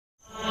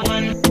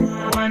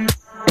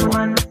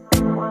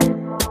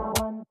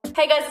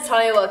Hey guys, it's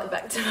Talia, welcome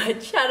back to my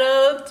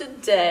channel.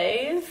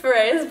 Today,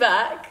 Freya's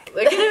back.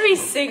 We're going to be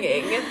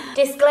singing.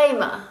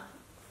 Disclaimer.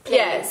 Please.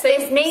 Yeah,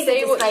 this needs a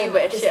disclaimer.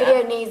 Wish, this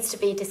video needs to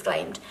be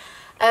disclaimed.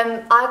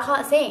 I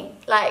can't sing.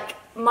 Like,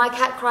 my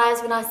cat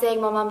cries when I sing,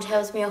 my mum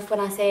tells me off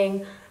when I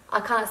sing. I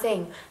can't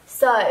sing.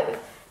 So,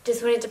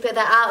 just wanted to put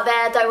that out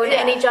there. Don't want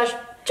any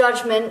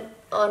judgment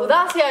on... Well,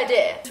 that's the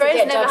idea.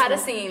 Freya's never had a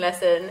singing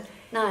lesson.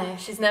 No.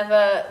 She's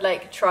never,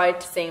 like,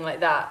 tried to sing like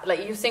that.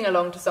 Like, you sing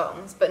along to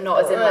songs, but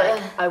not as in,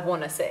 like, I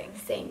want to sing.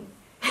 Sing.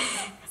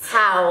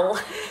 Howl.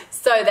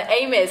 So, the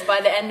aim is,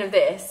 by the end of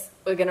this,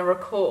 we're going to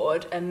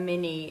record a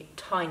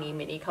tiny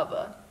mini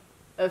cover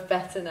of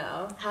Better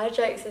Now. How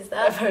jokes is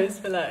that? By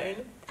Post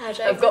Malone. How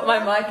jokes I've got my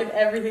mic and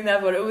everything there.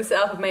 I've got it all set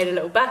up. I've made a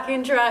little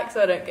backing track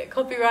so I don't get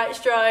copyright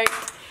striked.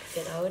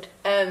 Good old.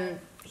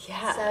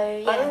 Yeah. So,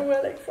 yeah. I'm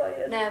well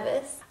excited.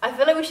 Nervous. I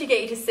feel like we should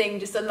get you to sing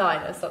just a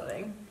line or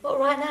something. What,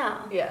 right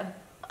now? Yeah.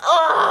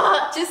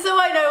 Oh! Just so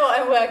I know what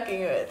I'm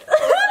working with.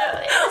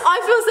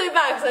 I feel so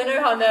bad because I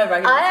know how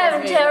nerve-wracking I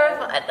am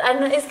terrified.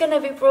 And it's going to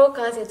be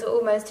broadcasted to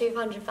almost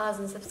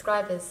 200,000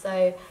 subscribers,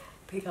 so...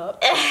 Pick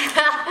up. What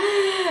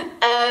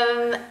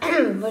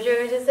do you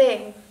want me to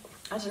sing?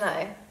 I don't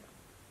know.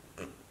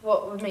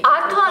 What would make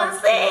I can't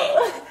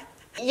sing!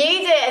 You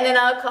do it and then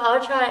I'll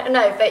try.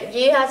 No, but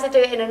you have to do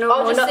it in a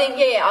normal... I'll just sing,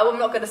 yeah, I'm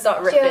not going to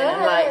start riffing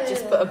and like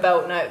just put a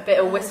belt note, bit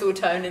of whistle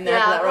tone in there,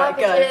 like, right,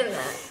 go.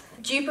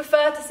 Do you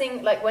prefer to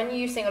sing, like when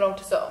you sing along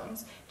to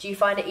songs, do you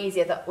find it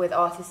easier that with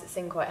artists that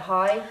sing quite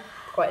high,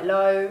 quite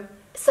low?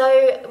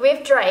 So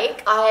with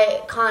Drake,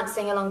 I can't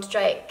sing along to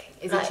Drake.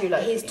 Is he too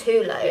low? He's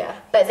too low. Yeah.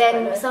 But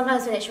then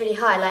sometimes when it's really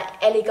high,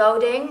 like Ellie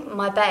Goulding,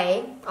 my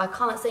bae, I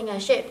can't sing her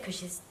shit because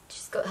she's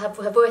got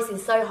her voice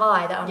is so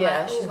high that I'm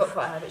like, she's got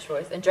quite a high pitched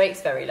voice, and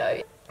Drake's very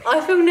low.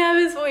 I feel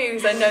nervous for you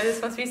because I know this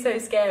must be so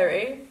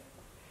scary.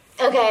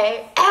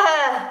 Okay.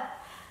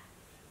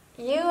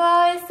 You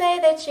always say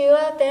that you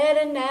are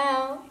better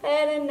now,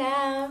 better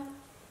now.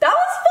 That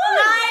was fun!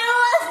 No, it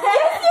wasn't!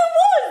 Yes, it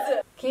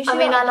was! Can you show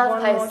I love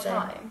one more posting.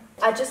 time?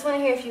 I just want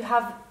to hear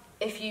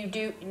if you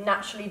do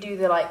naturally do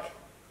the like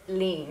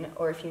lean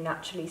or if you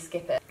naturally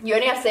skip it. You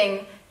only have to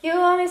sing, you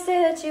always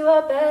say that you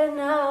are better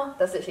now.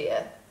 That's literally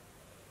it.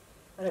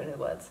 I don't know the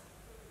words.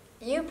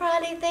 You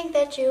probably think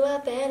that you are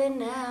better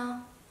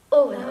now.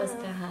 Oh, that was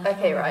bad.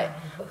 Okay, right.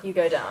 You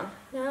go down.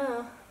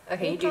 No.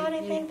 Okay, you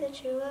probably think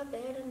that you are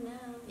better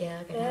now. Yeah,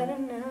 I go down. Better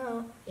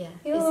now. Yeah.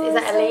 Is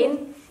that a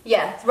lean?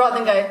 Yeah, rather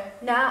than go,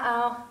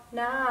 now.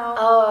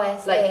 Oh, I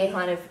see. Like you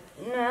kind of,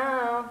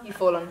 now. You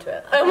fall onto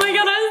it. Oh my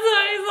god, I'm so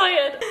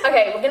excited.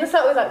 Okay, we're going to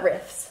start with like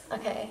riffs.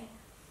 Okay.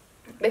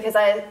 Because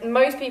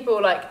most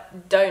people like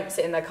don't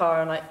sit in their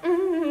car and like,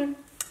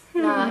 No,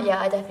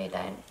 yeah, I definitely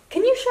don't.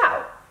 Can you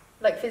shout?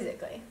 Like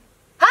physically?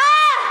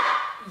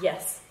 Ah!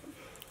 Yes.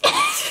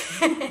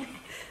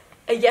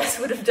 A yes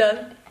would have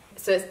done.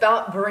 So it's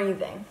about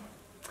breathing.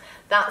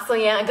 That's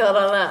something I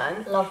gotta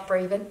learn. Love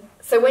breathing.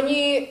 So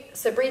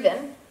so breathe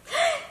in.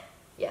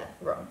 Yeah,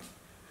 wrong.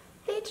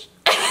 Bitch.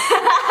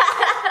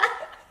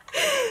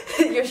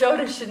 Your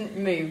shoulders shouldn't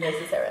move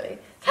necessarily.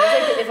 So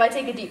if I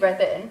take a deep breath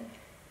in,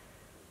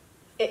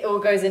 it all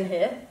goes in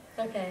here.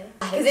 Okay.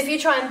 Because if you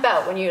try and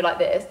belt when you're like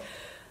this,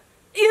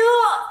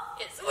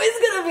 it's always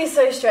gonna be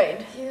so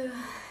strained.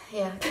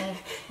 Yeah, okay.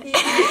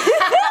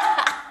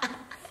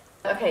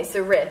 Okay,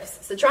 so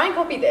riffs. So try and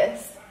copy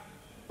this.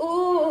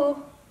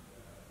 Ooh.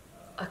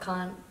 I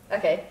can't.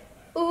 Okay.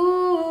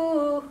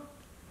 Ooh.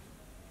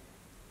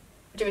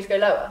 Do you want me to go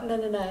lower? No.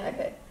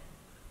 Okay.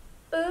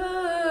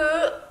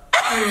 Ooh.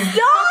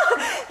 Stop!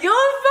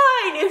 You're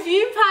fine. If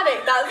you panic,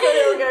 that's when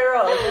it'll go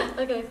wrong.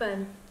 Okay,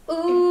 fine.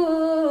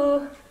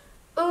 Ooh.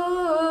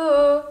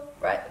 Ooh.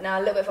 Right, now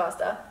a little bit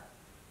faster.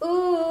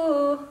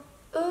 Ooh.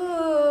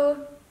 Ooh.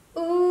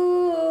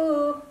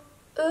 Ooh.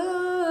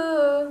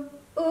 Ooh.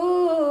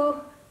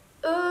 Ooh.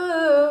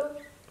 Ooh.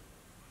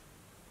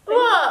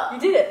 What? You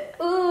did it.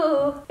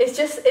 Ooh. It's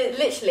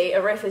literally,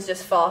 a riff is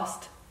just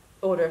fast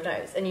order of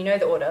notes, and you know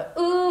the order.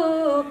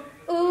 Ooh.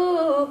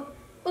 Ooh.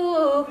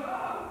 Ooh.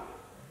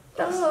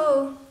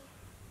 Ooh.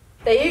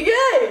 There you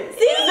go.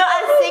 See? It's not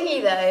as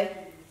singy though.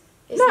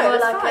 It's more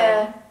like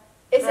fine.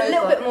 It's a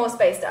little bit more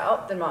spaced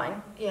out than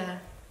mine. Yeah.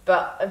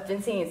 But I've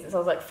been singing since I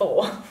was like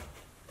 4.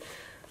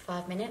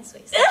 5 minutes,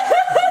 we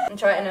And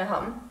try it in a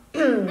hum.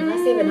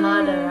 That's even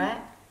harder,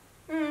 right?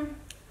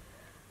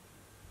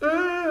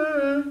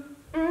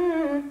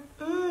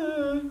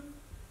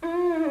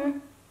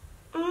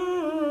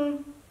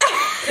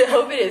 The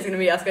whole video is going to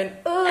be us going, ooh.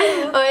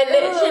 Oh,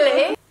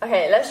 literally.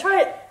 Okay, let's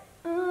try it.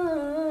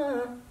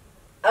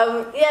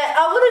 Yeah, I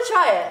want to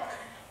try it.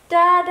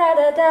 Da da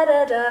da da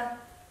da da.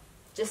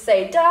 Just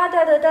say da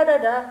da da da da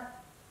da.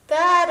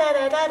 Da da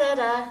da da da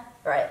da.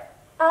 Right.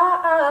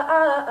 Ah ah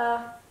ah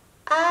ah.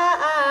 Ah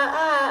ah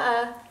ah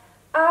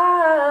ah.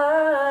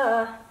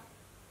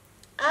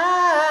 Ah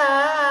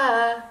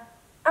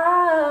ah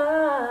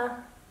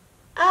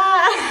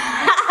ah.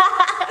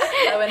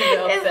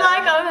 It's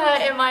like I'm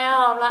hurting my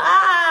arm. Like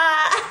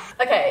ah.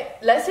 Okay,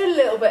 let's do a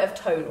little bit of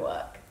tone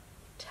work.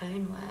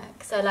 Tone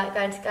work. So like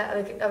are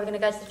we going to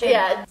go to the gym?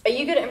 Yeah. Are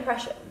you good at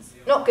impressions?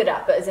 Not good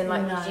at, but as in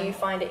like, No. do you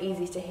find it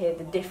easy to hear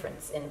the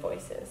difference in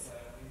voices?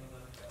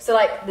 So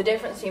like the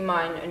difference between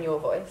mine and your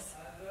voice,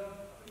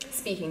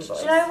 speaking voice.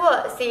 Do you know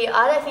what? See,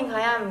 I don't think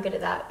I am good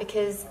at that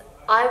because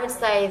I would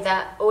say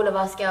that all of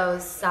us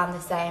girls sound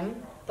the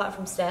same, apart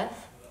from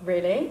Steph.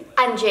 Really?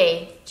 And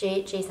G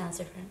sounds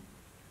different.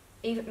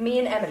 Even me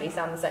and Emily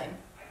sound the same.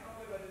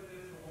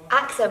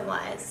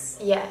 Accent-wise,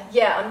 yeah.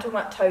 Yeah, I'm talking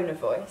about tone of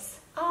voice.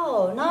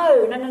 Oh,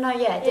 no,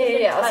 yeah.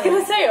 Yeah. I was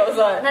going to say, I was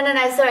like...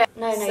 No, sorry.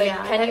 No, So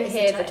yeah. can you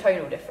hear the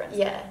tonal difference?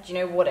 Yeah. Do you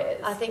know what it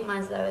is? I think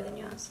mine's lower than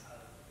yours.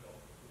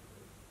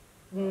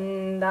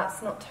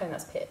 That's not tone,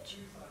 that's pitch.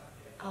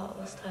 Oh,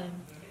 what's tone?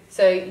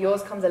 So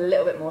yours comes a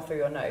little bit more through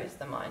your nose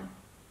than mine.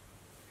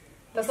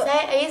 Are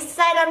you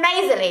saying I'm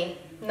nasally?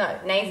 No,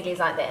 nasally is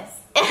like this.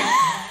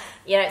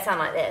 You don't sound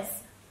like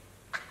this.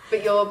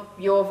 But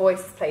your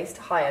voice is placed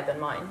higher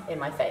than mine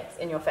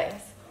in your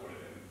face.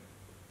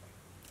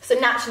 So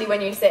naturally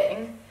when you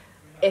sing,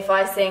 if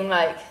I sing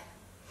like...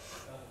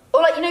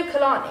 Or like, you know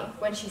Kalani,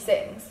 when she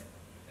sings?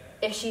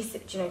 Do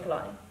you know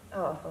Kalani?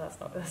 Oh, well that's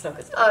not good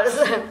stuff.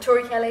 Oh,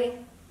 Tori Kelly?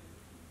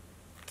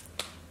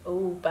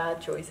 Oh,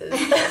 bad choices.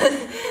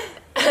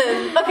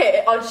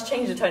 Okay, I'll just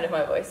change the tone of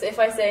my voice. So if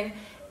I sing,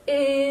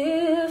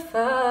 if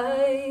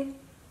I...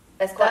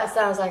 That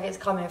sounds like it's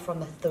coming from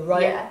the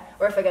throat. Yeah,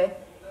 or if I go,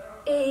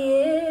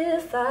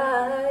 if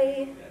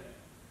I...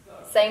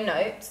 Same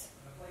notes,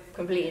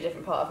 completely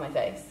different part of my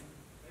face.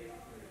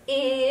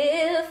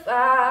 If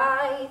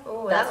I...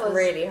 Oh, that's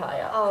really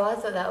high up. Oh, I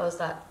thought that was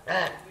like...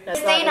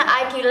 Christina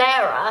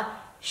Aguilera,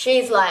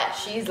 she's like...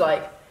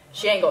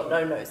 She ain't got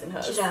no nose in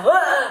hers. She's like...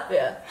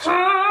 Yeah.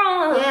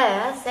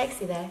 Yeah, that's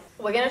sexy though.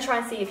 We're going to try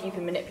and see if you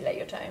can manipulate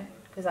your tone,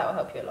 because that will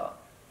help you a lot.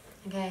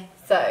 Okay.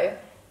 So,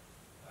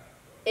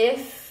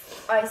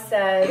 if I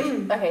said...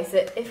 okay, so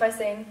if I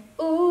sing,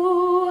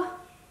 ooh,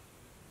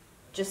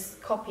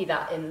 just copy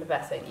that in the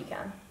best way that you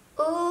can.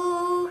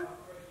 Ooh.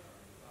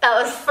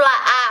 That was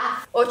flat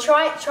ass. Or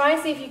try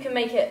and see if you can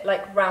make it,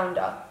 like,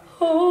 rounder.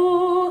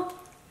 Ooh.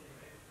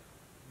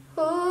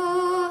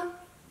 Ooh.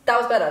 That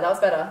was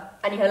better.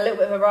 And you had a little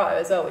bit of vibrato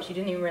as well, which you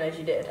didn't even realise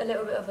you did. A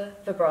little bit of a...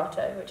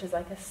 Vibrato, which is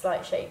like a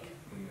slight shake.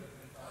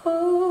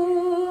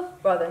 Ooh.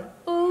 Rather than,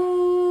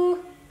 ooh.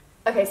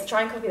 Okay, so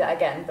try and copy that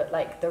again, but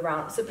like the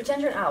round. So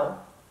pretend you're an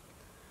owl.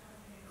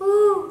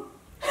 Ooh.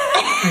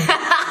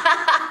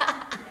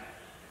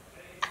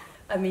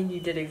 I mean, you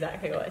did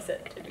exactly what I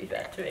said, to be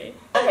fair to me.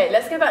 Okay,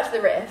 let's go back to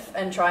the riff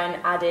and try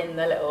and add in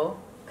the little...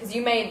 Because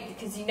you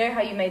know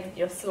how you made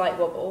your slight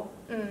wobble?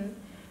 Mm.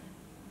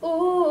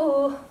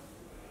 Ooh.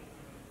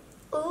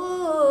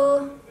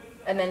 Ooh.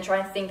 And then try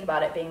and think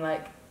about it being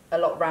like a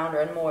lot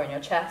rounder and more in your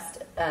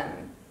chest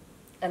and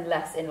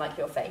less in like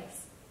your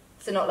face.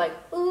 So not like,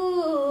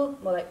 ooh,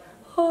 more like,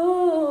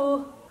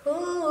 ooh.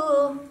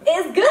 Ooh.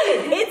 It's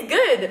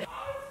good!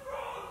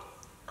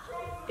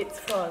 It's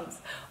France.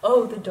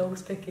 Oh, the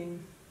dog's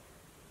picking.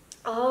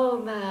 Oh,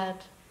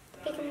 mad.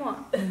 Picking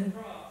what?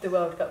 The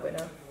World Cup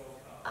winner.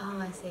 Oh,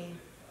 I see.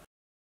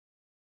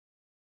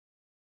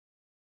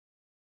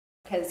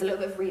 Okay, there's a little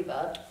bit of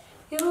reverb.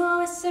 You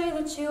always say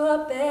that you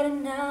are better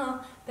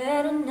now.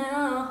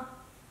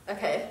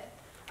 Okay,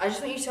 I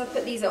just want you to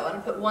put these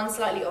on, put one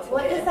slightly off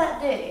What here. does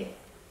that do?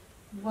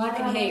 You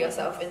can hear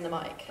yourself in the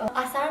mic. Oh,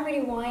 I sound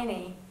really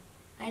whiny.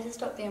 I need to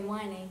stop being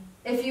whiny.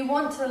 If you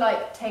want to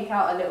like take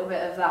out a little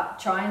bit of that,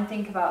 try and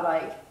think about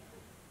like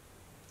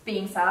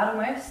being sad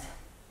almost.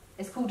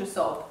 It's called a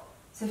sob.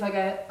 So if I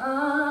go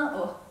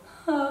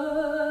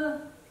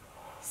or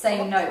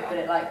same note, but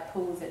it like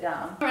pulls it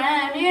down.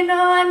 You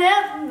know I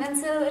never meant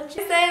to let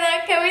you say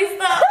that. Can we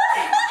stop?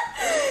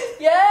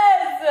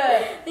 Yes!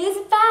 This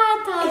is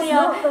bad, Talia. It's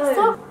not good.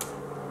 Stop.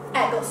 It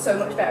got so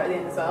much better at the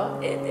end as well.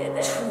 It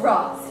did.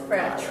 Trust,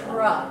 Freya,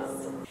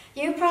 trust.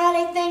 You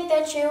probably think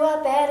that you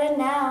are better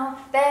now.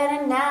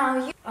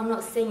 I'm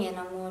not singing,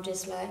 I'm more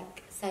just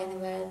like saying the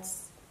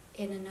words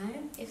in a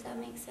note, if that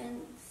makes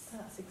sense.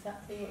 That's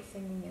exactly what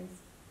singing is.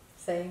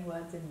 Saying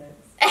words in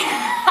notes.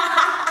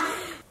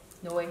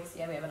 Noise,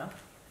 yeah, we have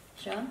enough.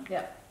 Sure?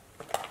 Yep.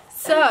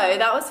 So,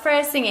 that was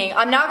Freya singing.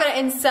 I'm now going to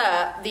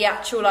insert the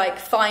actual, like,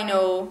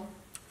 final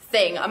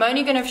thing. I'm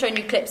only going to have shown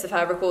you clips of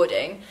her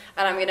recording,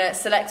 and I'm going to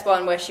select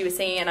one where she was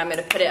singing, and I'm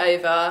going to put it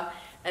over.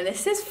 And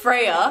this is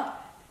Freya.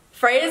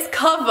 Freya's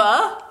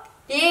cover.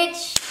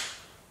 Bitch.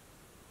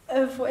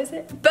 Of, what is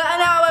it? Better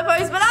Now by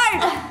Post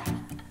Malone.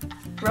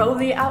 Roll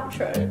the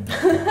outro.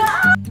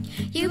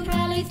 You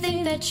probably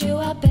think that you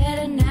are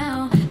better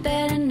now.